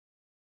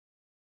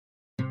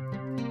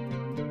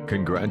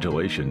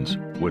Congratulations!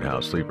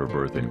 Woodhouse Sleeper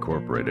Berth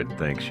Incorporated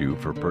thanks you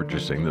for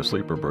purchasing the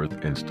Sleeper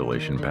Berth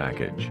installation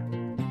package.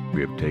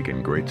 We have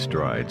taken great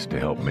strides to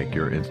help make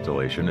your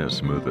installation as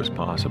smooth as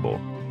possible.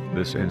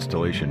 This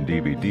installation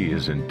DVD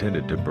is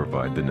intended to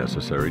provide the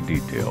necessary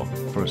detail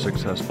for a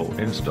successful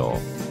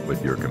install,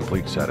 with your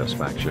complete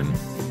satisfaction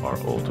our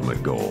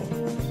ultimate goal.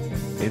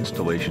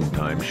 Installation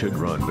time should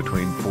run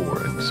between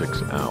 4 and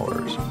 6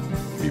 hours.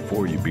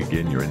 Before you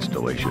begin your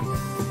installation,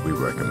 we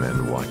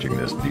recommend watching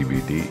this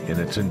DVD in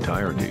its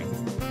entirety.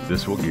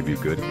 This will give you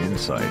good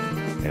insight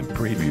and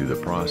preview the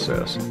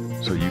process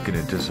so you can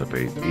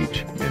anticipate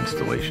each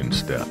installation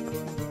step.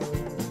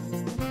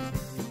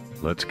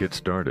 Let's get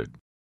started.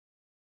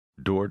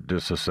 Door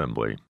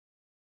disassembly.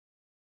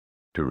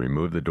 To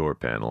remove the door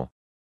panel,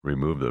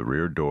 remove the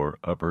rear door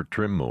upper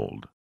trim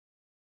mold.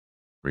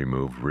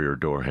 Remove rear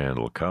door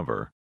handle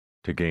cover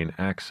to gain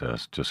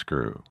access to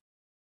screw.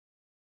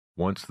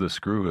 Once the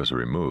screw is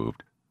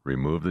removed,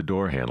 remove the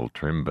door handle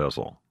trim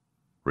bezel.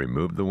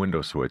 Remove the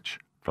window switch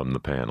from the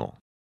panel.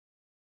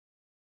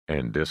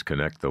 And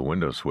disconnect the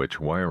window switch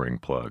wiring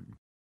plug.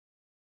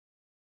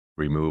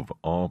 Remove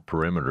all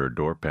perimeter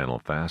door panel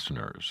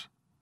fasteners.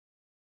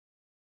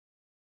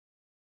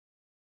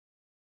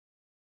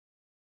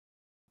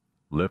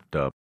 Lift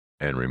up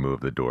and remove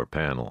the door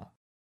panel.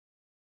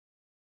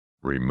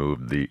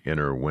 Remove the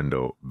inner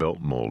window belt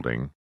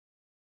molding.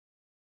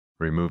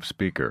 Remove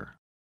speaker.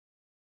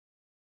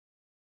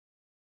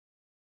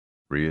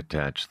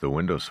 Reattach the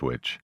window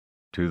switch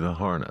to the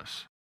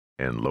harness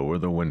and lower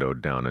the window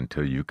down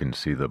until you can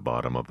see the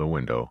bottom of the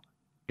window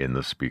in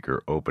the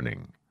speaker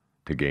opening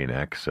to gain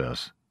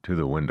access to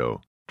the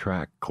window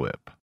track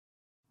clip.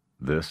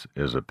 This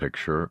is a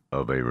picture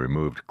of a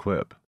removed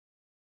clip.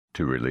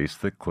 To release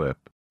the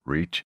clip,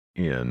 reach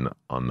in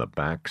on the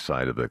back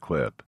side of the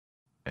clip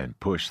and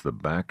push the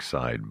back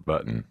side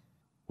button,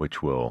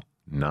 which will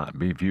not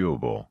be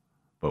viewable,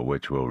 but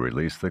which will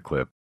release the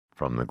clip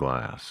from the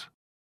glass.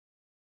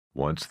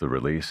 Once the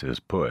release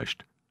is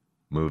pushed,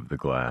 move the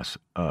glass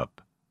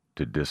up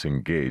to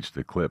disengage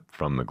the clip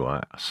from the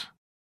glass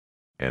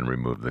and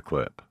remove the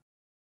clip.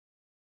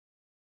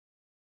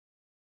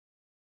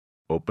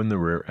 Open the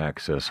rear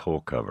access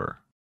hole cover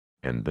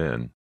and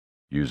then,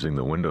 using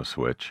the window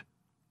switch,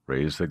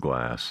 raise the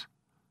glass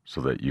so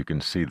that you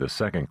can see the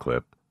second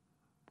clip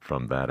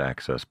from that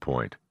access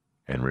point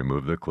and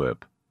remove the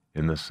clip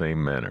in the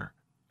same manner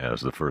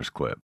as the first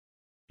clip.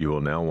 You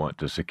will now want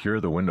to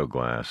secure the window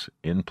glass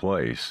in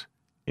place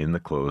in the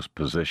closed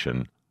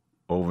position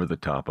over the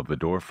top of the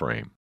door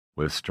frame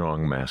with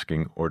strong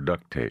masking or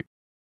duct tape.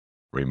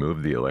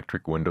 Remove the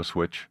electric window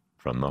switch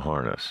from the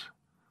harness.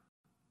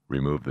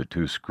 Remove the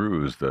 2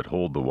 screws that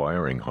hold the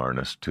wiring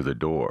harness to the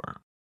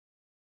door.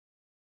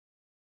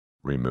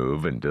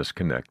 Remove and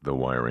disconnect the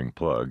wiring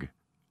plug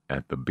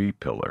at the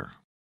B-pillar.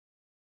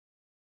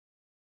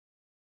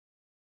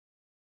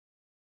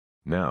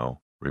 Now,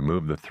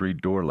 remove the 3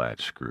 door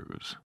latch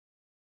screws,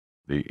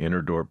 the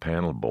inner door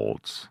panel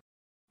bolts,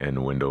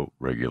 and window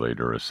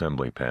regulator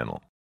assembly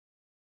panel.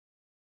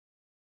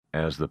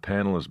 As the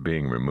panel is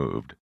being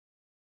removed,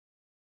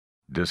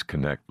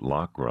 disconnect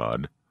lock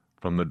rod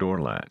from the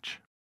door latch.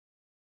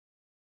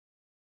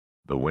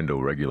 The window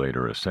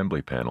regulator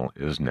assembly panel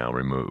is now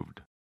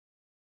removed.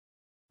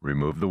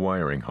 Remove the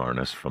wiring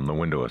harness from the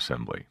window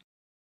assembly.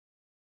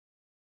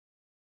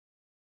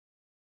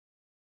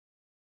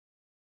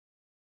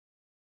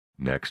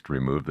 Next,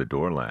 remove the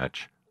door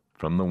latch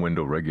from the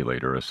window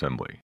regulator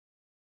assembly.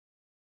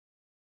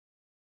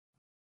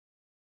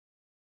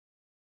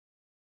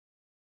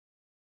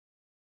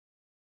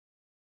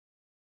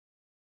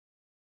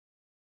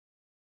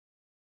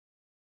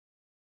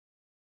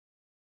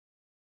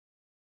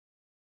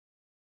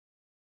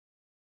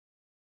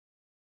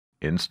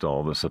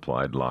 Install the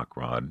supplied lock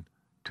rod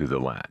to the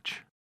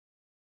latch.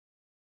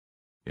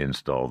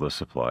 Install the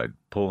supplied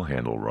pull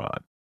handle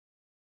rod.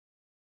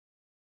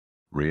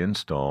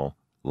 Reinstall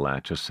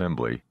latch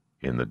assembly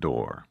in the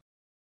door.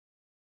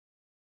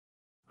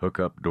 Hook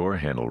up door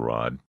handle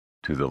rod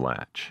to the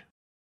latch.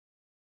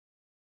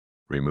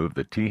 Remove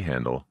the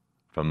T-handle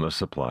from the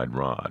supplied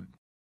rod.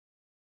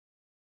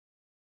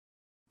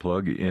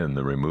 Plug in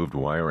the removed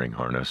wiring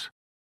harness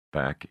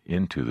back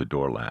into the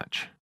door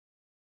latch.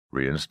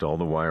 Reinstall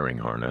the wiring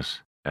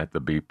harness at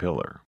the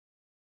B-pillar.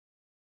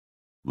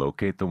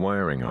 Locate the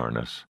wiring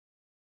harness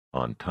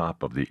on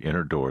top of the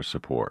inner door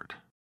support.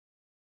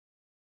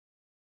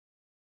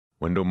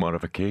 Window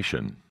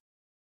modification.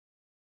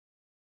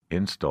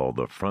 Install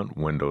the front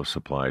window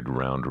supplied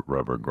round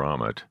rubber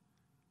grommet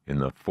in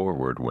the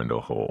forward window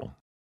hole.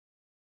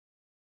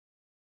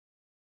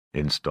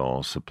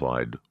 Install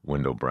supplied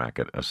window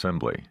bracket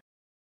assembly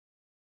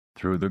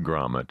through the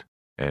grommet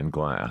and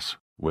glass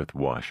with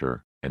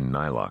washer and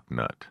nylock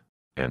nut,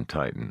 and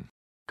tighten.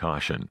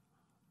 Caution: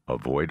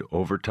 avoid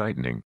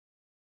over-tightening.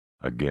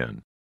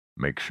 Again,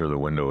 make sure the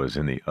window is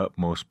in the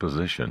utmost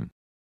position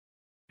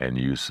and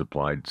use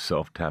supplied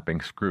self-tapping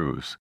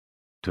screws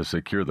to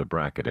secure the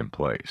bracket in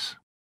place.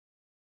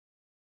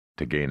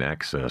 To gain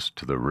access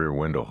to the rear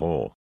window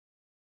hole,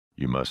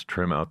 You must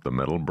trim out the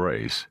metal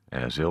brace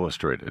as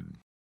illustrated.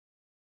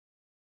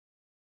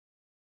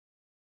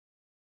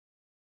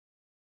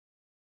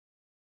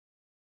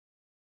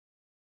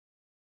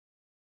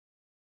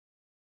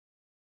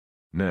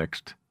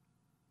 Next,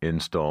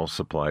 install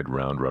supplied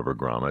round rubber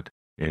grommet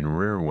in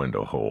rear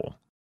window hole.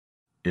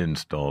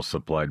 Install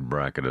supplied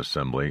bracket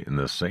assembly in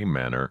the same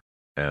manner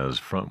as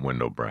front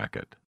window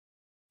bracket.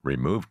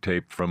 Remove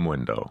tape from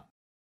window.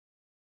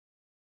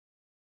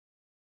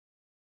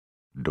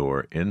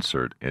 Door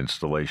insert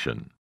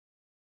installation.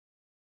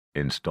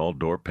 Install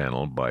door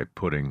panel by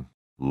putting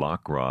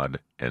lock rod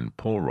and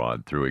pull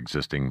rod through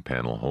existing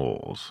panel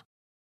holes,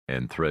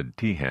 and thread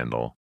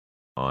T-handle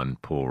on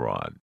pull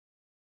rod.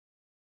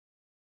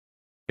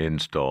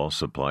 Install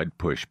supplied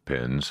push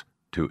pins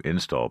to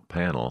install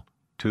panel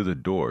to the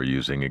door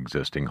using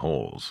existing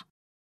holes.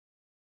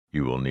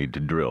 You will need to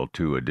drill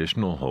 2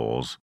 additional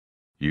holes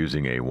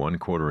using a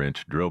 1/4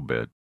 inch drill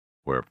bit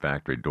where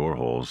factory door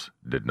holes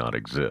did not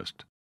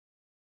exist.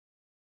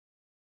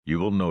 You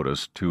will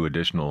notice 2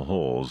 additional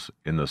holes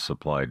in the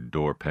supplied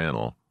door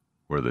panel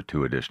where the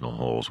 2 additional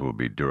holes will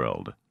be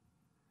drilled.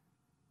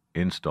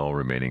 Install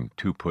remaining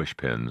 2 push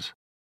pins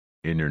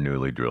in your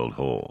newly drilled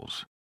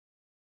holes.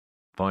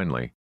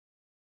 Finally,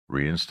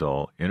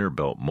 reinstall inner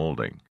belt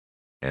molding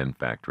and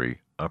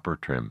factory upper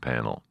trim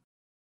panel.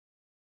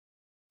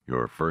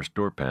 Your first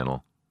door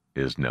panel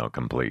is now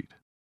complete.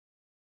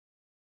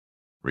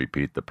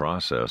 Repeat the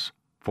process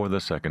for the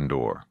second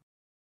door.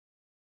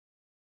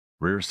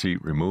 Rear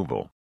seat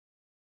removal.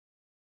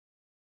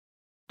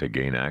 To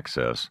gain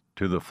access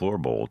to the floor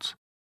bolts,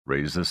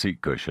 raise the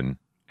seat cushion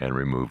and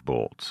remove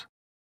bolts.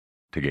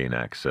 To gain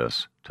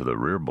access to the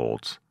rear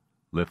bolts,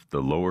 lift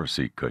the lower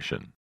seat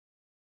cushion.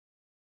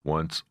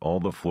 Once all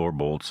the floor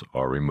bolts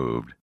are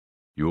removed,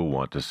 you will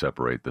want to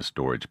separate the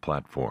storage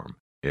platform,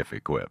 if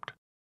equipped.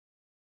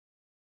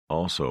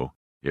 Also,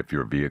 if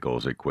your vehicle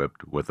is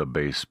equipped with a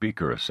bass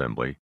speaker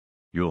assembly,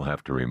 you'll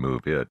have to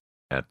remove it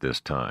at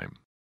this time.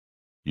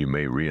 You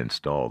may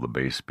reinstall the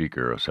bass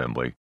speaker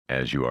assembly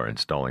as you are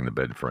installing the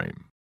bed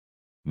frame.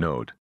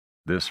 Note,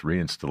 this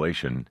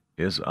reinstallation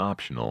is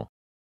optional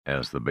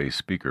as the bass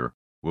speaker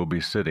will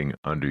be sitting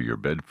under your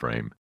bed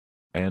frame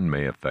and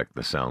may affect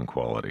the sound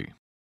quality.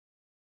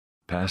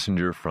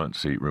 Passenger front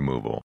seat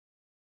removal.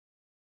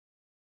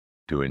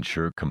 To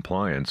ensure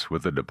compliance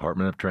with the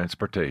Department of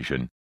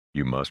Transportation,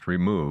 you must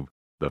remove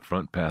the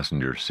front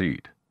passenger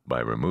seat by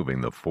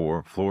removing the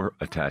 4 floor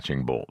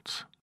attaching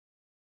bolts.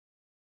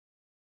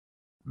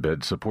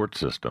 Bed support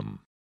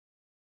system.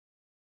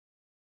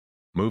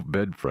 Move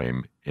bed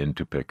frame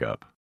into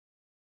pickup.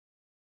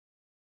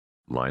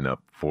 Line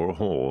up 4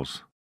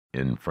 holes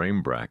in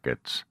frame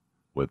brackets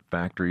with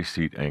factory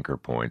seat anchor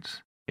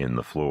points in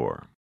the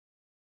floor.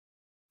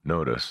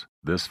 Notice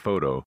this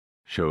photo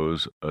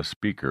shows a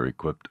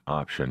speaker-equipped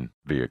option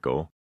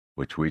vehicle,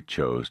 which we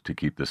chose to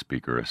keep the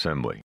speaker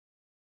assembly.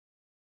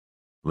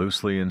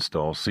 Loosely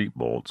install seat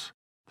bolts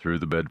through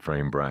the bed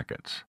frame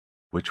brackets,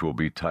 which will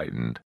be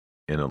tightened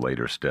in a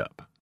later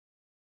step.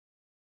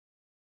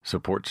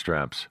 Support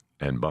straps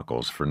and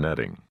buckles for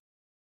netting.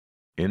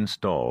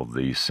 Install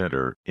the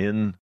center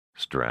in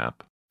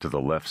strap to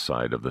the left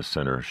side of the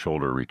center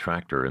shoulder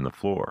retractor in the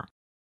floor.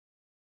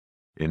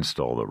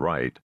 Install the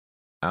right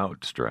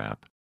out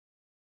strap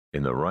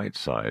in the right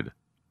side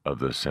of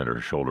the center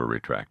shoulder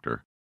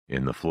retractor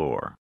in the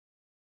floor.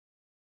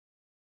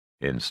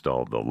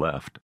 Install the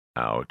left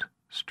out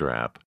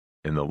strap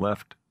in the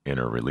left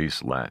inner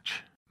release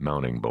latch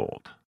mounting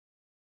bolt.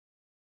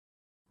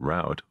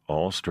 Route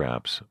all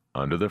straps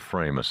under the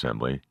frame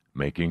assembly,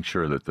 making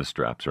sure that the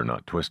straps are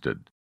not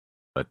twisted.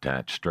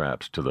 Attach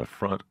straps to the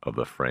front of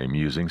the frame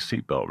using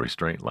seatbelt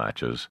restraint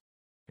latches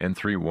and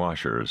 3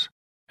 washers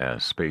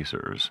as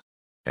spacers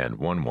and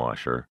 1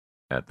 washer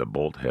at the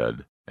bolt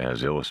head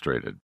as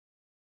illustrated.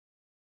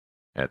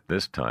 At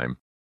this time,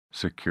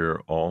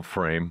 secure all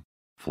frame,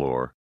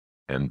 floor,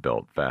 and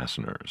belt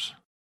fasteners.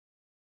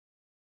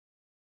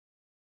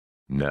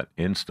 Net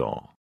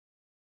install.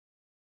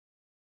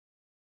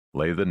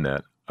 Lay the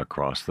net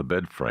across the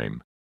bed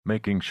frame,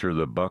 making sure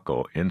the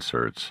buckle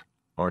inserts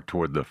are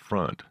toward the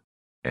front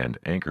and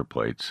anchor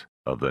plates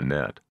of the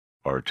net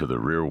are to the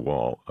rear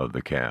wall of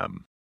the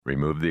cab.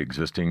 Remove the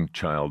existing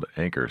child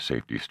anchor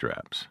safety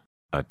straps.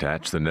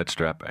 Attach the net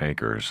strap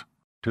anchors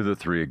to the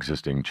 3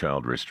 existing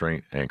child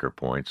restraint anchor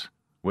points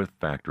with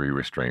factory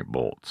restraint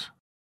bolts,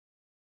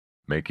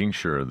 making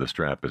sure the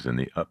strap is in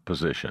the up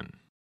position.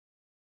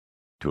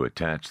 To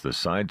attach the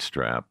side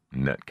strap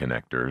net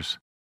connectors,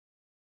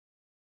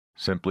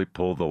 simply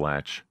pull the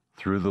latch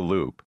through the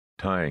loop,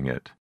 tying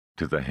it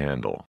to the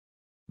handle.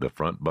 The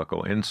front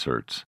buckle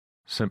inserts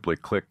simply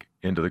click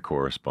into the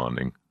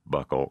corresponding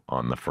buckle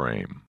on the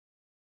frame.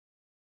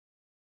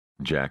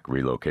 Jack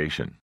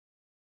relocation.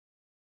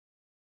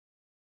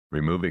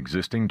 Remove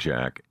existing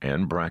jack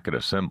and bracket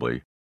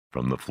assembly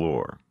from the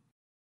floor.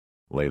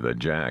 Lay the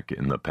jack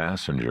in the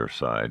passenger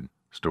side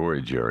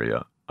storage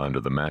area under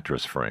the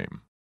mattress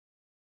frame.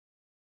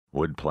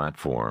 Wood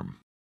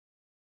platform.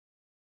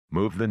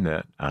 Move the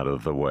net out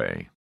of the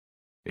way.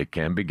 It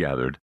can be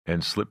gathered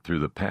and slipped through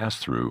the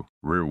pass-through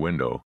rear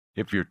window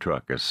if your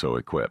truck is so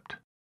equipped.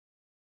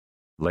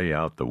 Lay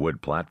out the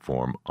wood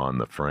platform on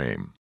the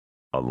frame.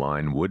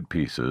 Align wood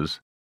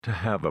pieces to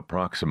have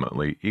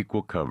approximately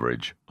equal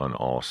coverage on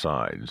all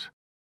sides.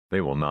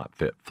 They will not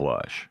fit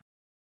flush.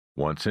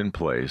 Once in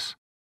place,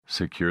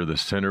 secure the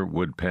center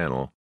wood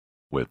panel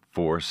with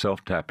 4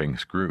 self-tapping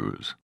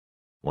screws.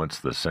 Once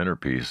the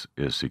centerpiece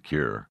is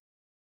secure,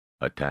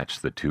 attach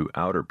the 2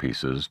 outer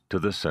pieces to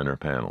the center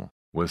panel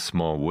with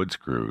small wood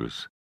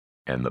screws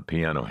and the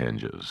piano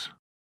hinges.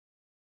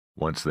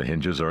 Once the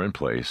hinges are in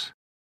place,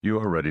 you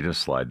are ready to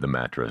slide the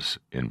mattress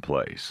in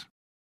place.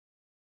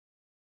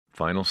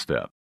 Final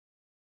step.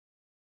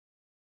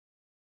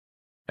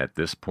 At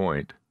this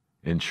point,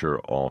 ensure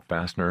all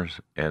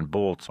fasteners and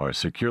bolts are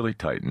securely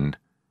tightened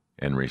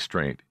and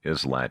restraint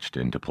is latched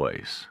into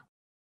place.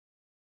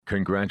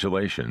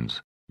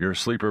 Congratulations, your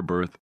sleeper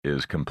berth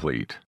is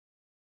complete.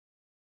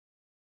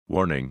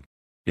 Warning: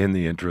 in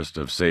the interest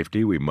of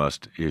safety, we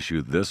must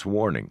issue this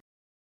warning.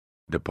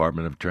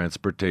 Department of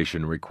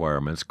Transportation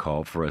requirements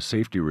call for a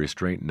safety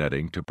restraint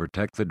netting to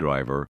protect the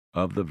driver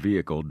of the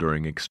vehicle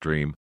during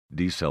extreme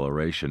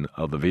deceleration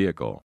of the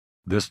vehicle.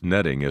 This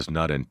netting is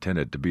not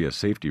intended to be a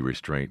safety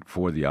restraint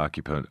for the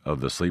occupant of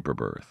the sleeper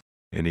berth.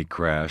 Any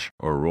crash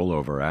or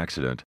rollover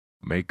accident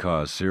may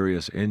cause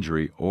serious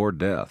injury or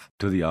death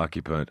to the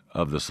occupant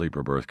of the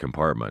sleeper berth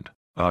compartment.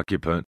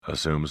 Occupant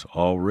assumes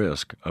all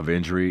risk of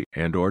injury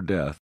and/or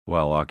death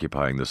while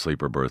occupying the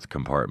sleeper berth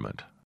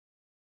compartment.